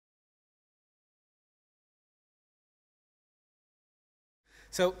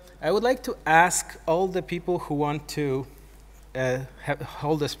So I would like to ask all the people who want to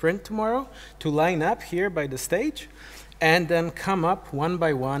hold a sprint tomorrow to line up here by the stage and then come up one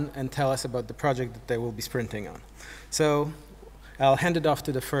by one and tell us about the project that they will be sprinting on. So I'll hand it off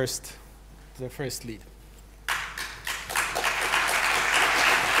to the first lead.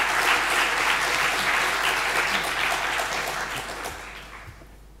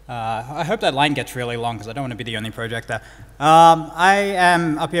 I hope that line gets really long because I don't want to be the only projector. I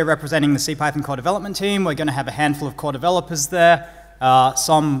am up here representing the CPython core development team. We're going to have a handful of core developers there,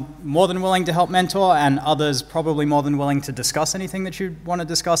 some more than willing to help mentor, and others probably more than willing to discuss anything that you want to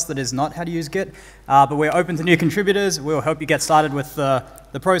discuss that is not how to use Git. But we're open to new contributors. We'll help you get started with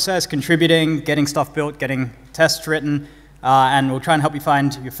the process, contributing, getting stuff built, getting tests written, and we'll try and help you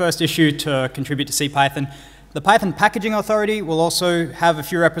find your first issue to contribute to CPython. The Python Packaging Authority will also have a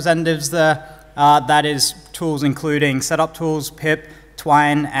few representatives there. That is tools including setup tools, pip,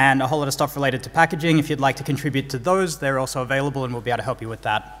 Twine, and a whole lot of stuff related to packaging. If you'd like to contribute to those, they're also available, and we'll be able to help you with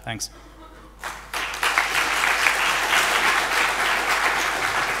that. Thanks.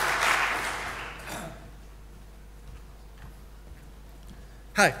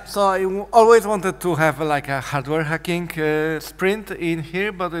 Hi. So I always wanted to have like a hardware hacking sprint in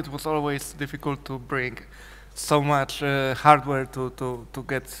here, but it was always difficult to bring so much hardware to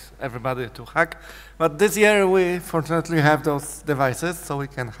get everybody to hack. But this year we fortunately have those devices, so we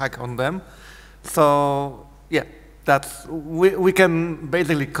can hack on them. So yeah, we can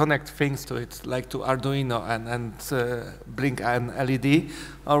basically connect things to it, like to Arduino and blink an LED,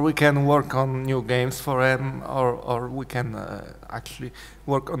 or we can work on new games for them, or we can actually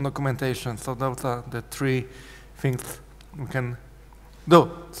work on documentation. So those are the three things we can do.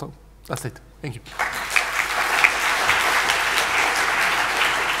 So that's it. Thank you.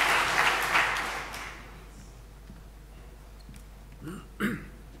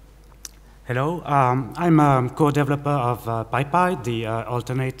 Hello, I'm a co-developer of PyPy, the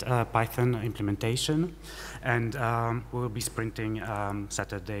alternate Python implementation, and we'll be sprinting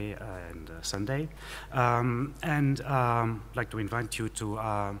Saturday and Sunday. I'd like to invite you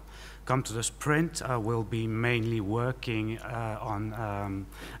to come to the sprint. We'll be mainly working on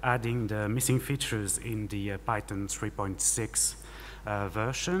adding the missing features in the Python 3.6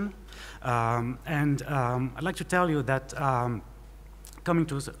 version. I'd like to tell you that coming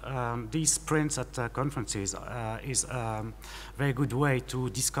to these sprints at conferences is a very good way to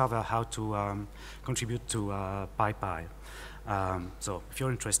discover how to contribute to PyPy. So if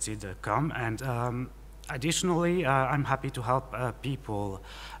you're interested, come. And additionally, I'm happy to help people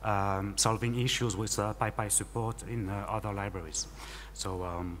solving issues with PyPy support in other libraries. So,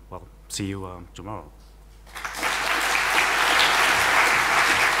 well, see you tomorrow.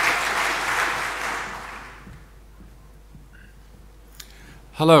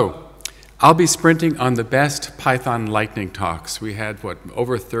 Hello. I'll be sprinting on the best Python lightning talks. We had, what,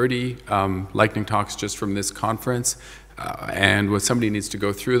 over 30 lightning talks just from this conference. And somebody needs to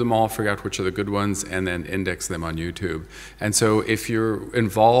go through them all, figure out which are the good ones, and then index them on YouTube. And so if you're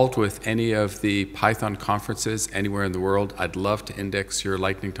involved with any of the Python conferences anywhere in the world, I'd love to index your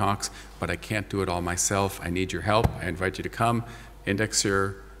lightning talks, but I can't do it all myself. I need your help. I invite you to come, index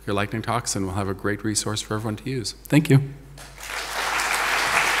your lightning talks, and we'll have a great resource for everyone to use. Thank you.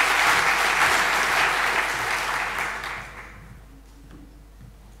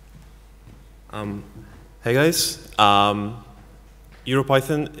 Hey guys,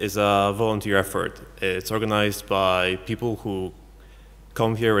 EuroPython is a volunteer effort. It's organized by people who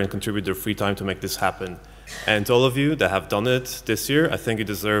come here and contribute their free time to make this happen. And to all of you that have done it this year, I think you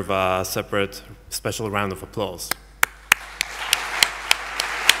deserve a separate special round of applause.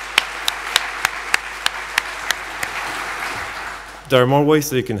 There are more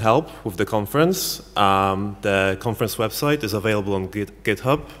ways that you can help with the conference. The conference website is available on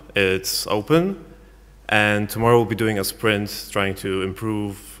GitHub. It's open. And tomorrow we'll be doing a sprint trying to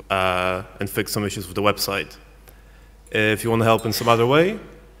improve and fix some issues with the website. If you want to help in some other way,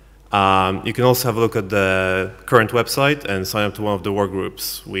 you can also have a look at the current website and sign up to one of the work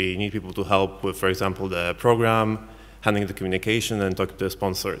groups. We need people to help with, for example, the program, handling the communication, and talking to the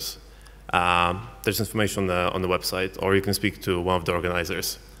sponsors. There's information on the website, or you can speak to one of the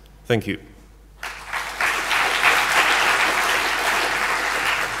organizers. Thank you.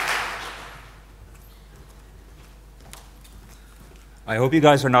 I hope you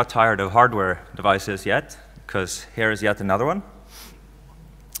guys are not tired of hardware devices yet, because here is yet another one.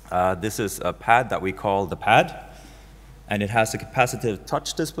 This is a pad that we call the pad, and it has a capacitive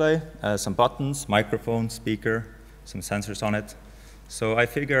touch display, some buttons, microphone, speaker, some sensors on it. So I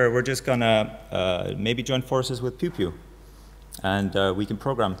figure we're just gonna maybe join forces with Pew Pew and we can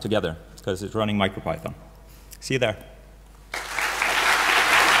program together because it's running MicroPython. See you there.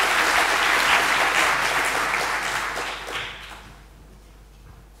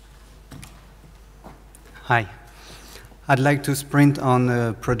 Hi. I'd like to sprint on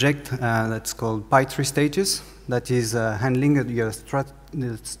a project that's called Py3 Status, that is handling your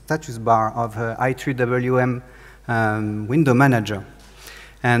the status bar of i3WM window manager.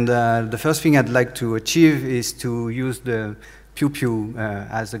 And the first thing I'd like to achieve is to use the pew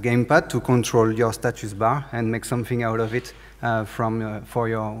as a gamepad to control your status bar and make something out of it for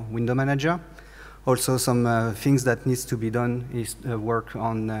your window manager. Also, some things that needs to be done is work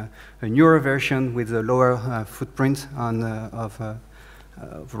on a newer version with a lower footprint of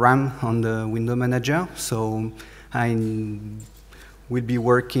RAM on the window manager. So I will be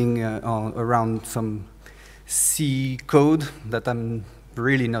working around some C code that I'm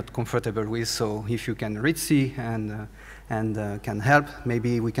really not comfortable with. So if you can read C and can help,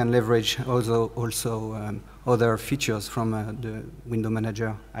 maybe we can leverage also other features from the window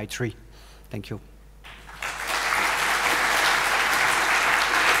manager i3. Thank you.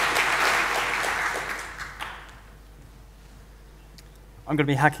 I'm going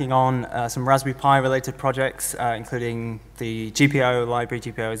to be hacking on some Raspberry Pi related projects, including the GPIO library,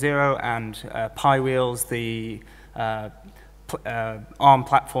 GPIO0, and PyWheels, the ARM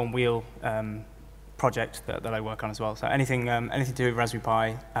platform wheel project that I work on as well. So anything to do with Raspberry Pi,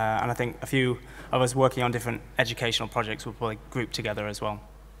 and I think a few of us working on different educational projects will probably group together as well.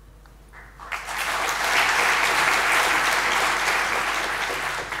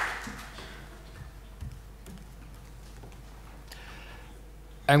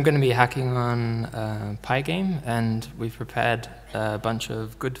 I'm going to be hacking on Pygame, and we've prepared a bunch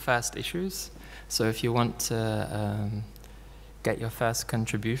of good, fast issues. So if you want to get your first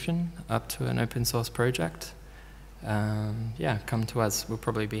contribution up to an open source project, yeah, come to us. We'll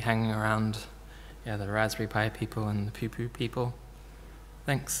probably be hanging around the Raspberry Pi people and the Poo people.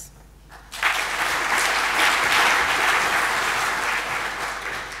 Thanks.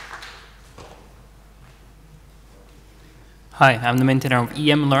 Hi, I'm the maintainer of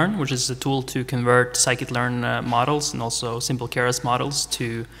EMLearn, which is a tool to convert scikit-learn models and also simple Keras models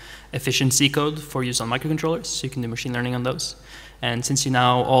to efficient C code for use on microcontrollers, so you can do machine learning on those. And since you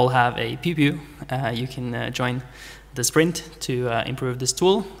now all have a Pew, you can join the sprint to improve this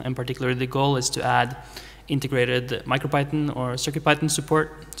tool. And particularly the goal is to add integrated MicroPython or CircuitPython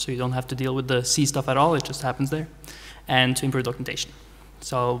support, so you don't have to deal with the C stuff at all, it just happens there, and to improve documentation.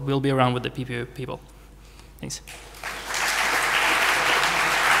 So we'll be around with the Pew people. Thanks.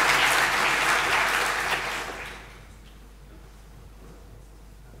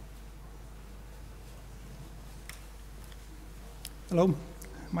 Hello,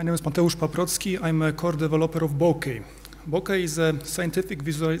 my name is Mateusz Paprocki. I'm a core developer of Bokeh. Bokeh is a scientific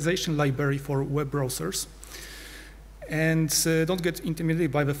visualization library for web browsers. And don't get intimidated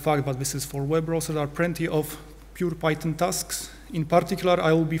by the fact that this is for web browsers. There are plenty of pure Python tasks. In particular,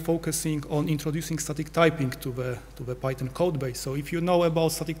 I will be focusing on introducing static typing to the Python code base. So if you know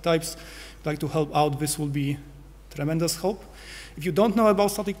about static types, like to help out, this will be tremendous help. If you don't know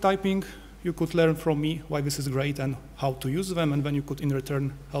about static typing, you could learn from me why this is great and how to use them, and then you could in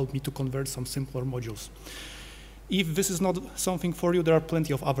return help me to convert some simpler modules. If this is not something for you, there are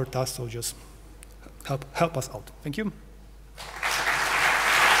plenty of other tasks, so just help us out. Thank you.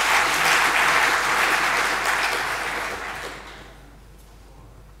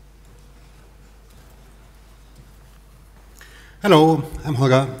 Hello, I'm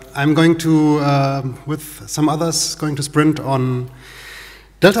Holger. I'm going to, with some others, going to sprint on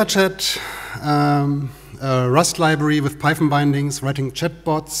Delta Chat, a Rust library with Python bindings, writing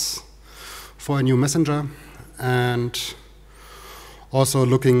chatbots for a new messenger, and also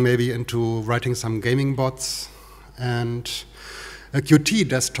looking maybe into writing some gaming bots, and a Qt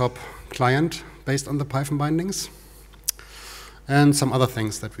desktop client based on the Python bindings, and some other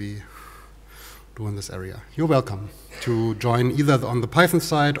things that we do in this area. You're welcome to join either on the Python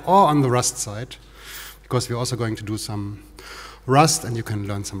side or on the Rust side, because we're also going to do some Rust, and you can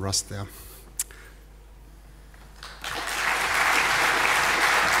learn some Rust there.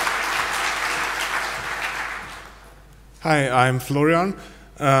 Hi, I'm Florian.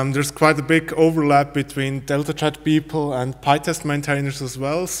 There's quite a big overlap between Delta Chat people and PyTest maintainers as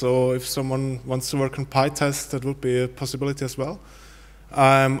well, so if someone wants to work on PyTest, that would be a possibility as well.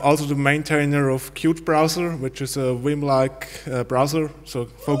 I'm also the maintainer of Qt Browser, which is a Vim-like browser, so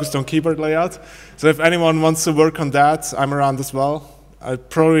focused on keyboard layout. So if anyone wants to work on that, I'm around as well. I'd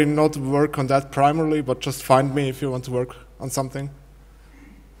probably not work on that primarily, but just find me if you want to work on something.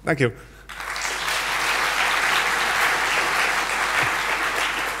 Thank you.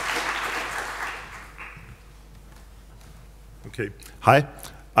 Okay. Hi,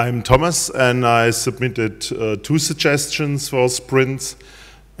 I'm Thomas, and I submitted 2 suggestions for sprints.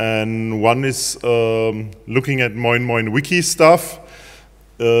 And one is looking at Moin Wiki stuff.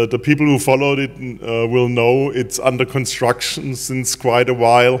 The people who followed it will know it's under construction since quite a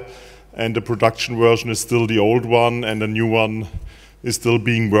while, and the production version is still the old one, and the new one is still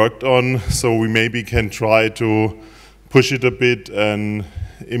being worked on. So we maybe can try to push it a bit and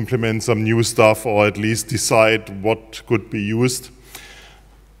implement some new stuff, or at least decide what could be used.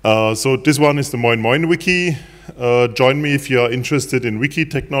 So this one is the Moin Wiki. Join me if you are interested in wiki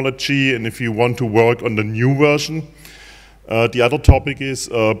technology and if you want to work on the new version. The other topic is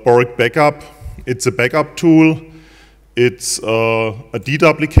Borg Backup. It's a backup tool. It's a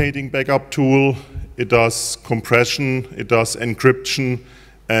deduplicating backup tool. It does compression, it does encryption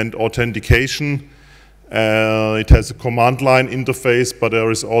and authentication. It has a command line interface, but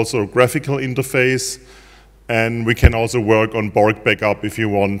there is also a graphical interface. And we can also work on Borg Backup if you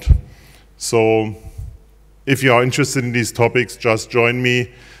want. So if you are interested in these topics, just join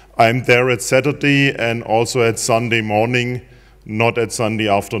me. I'm there at Saturday and also at Sunday morning, not at Sunday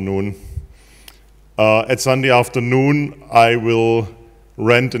afternoon. At Sunday afternoon, I will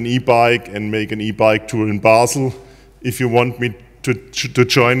rent an e-bike and make an e-bike tour in Basel. If you want me to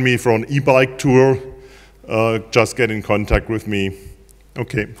join me for an e-bike tour, just get in contact with me.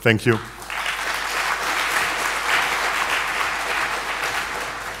 Okay, thank you.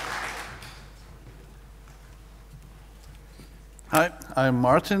 Hi, I'm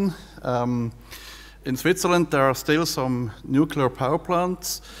Martin. In Switzerland, there are still some nuclear power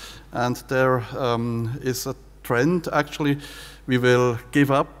plants, and there is a trend. Actually, we will give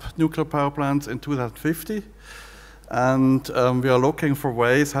up nuclear power plants in 2050, and we are looking for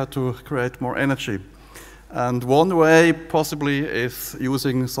ways how to create more energy. And one way possibly is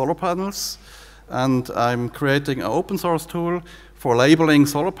using solar panels, and I'm creating an open source tool for labeling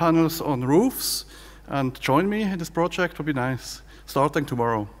solar panels on roofs. And join me in this project, would be nice. Starting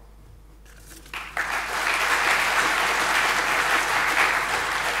tomorrow.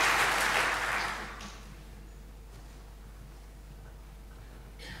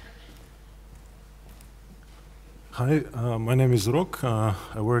 Hi, my name is Rok.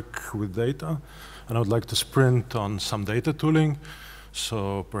 I work with data, and I would like to sprint on some data tooling.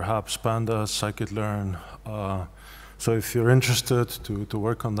 So perhaps Pandas, scikit-learn. So if you're interested to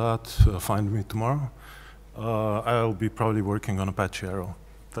work on that, find me tomorrow. I'll be probably working on Apache Arrow.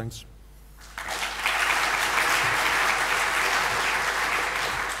 Thanks.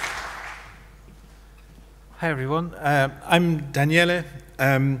 Hi everyone, I'm Daniele.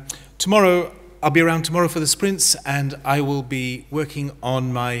 Tomorrow, I'll be around tomorrow for the sprints, and I will be working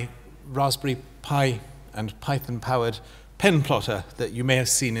on my Raspberry Pi and Python-powered pen plotter that you may have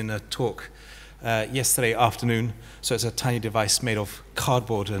seen in a talk yesterday afternoon. So it's a tiny device made of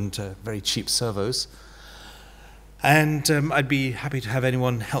cardboard and very cheap servos. And I'd be happy to have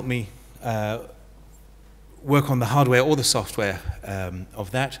anyone help me work on the hardware or the software of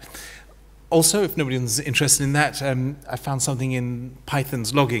that. Also, if nobody's interested in that, I found something in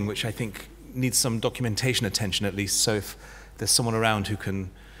Python's logging which I think needs some documentation attention at least. So if there's someone around who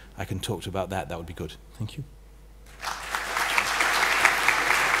I can talk to about that, that would be good. Thank you.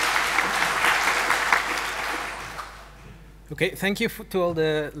 Okay, thank you to all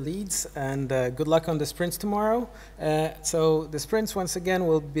the leads, and good luck on the sprints tomorrow. So the sprints, once again,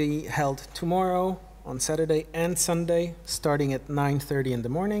 will be held tomorrow, on Saturday and Sunday, starting at 9:30 in the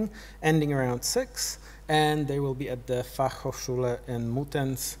morning, ending around 6, and they will be at the Fachhochschule in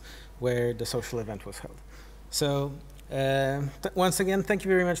Muttenz, where the social event was held. So once again, thank you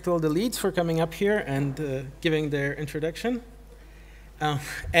very much to all the leads for coming up here and giving their introduction.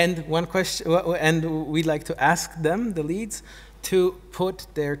 And one question, and we'd like to ask them, the leads, to put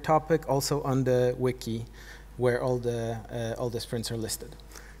their topic also on the wiki, where all the sprints are listed.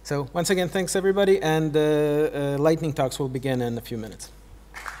 So once again, thanks everybody, and lightning talks will begin in a few minutes.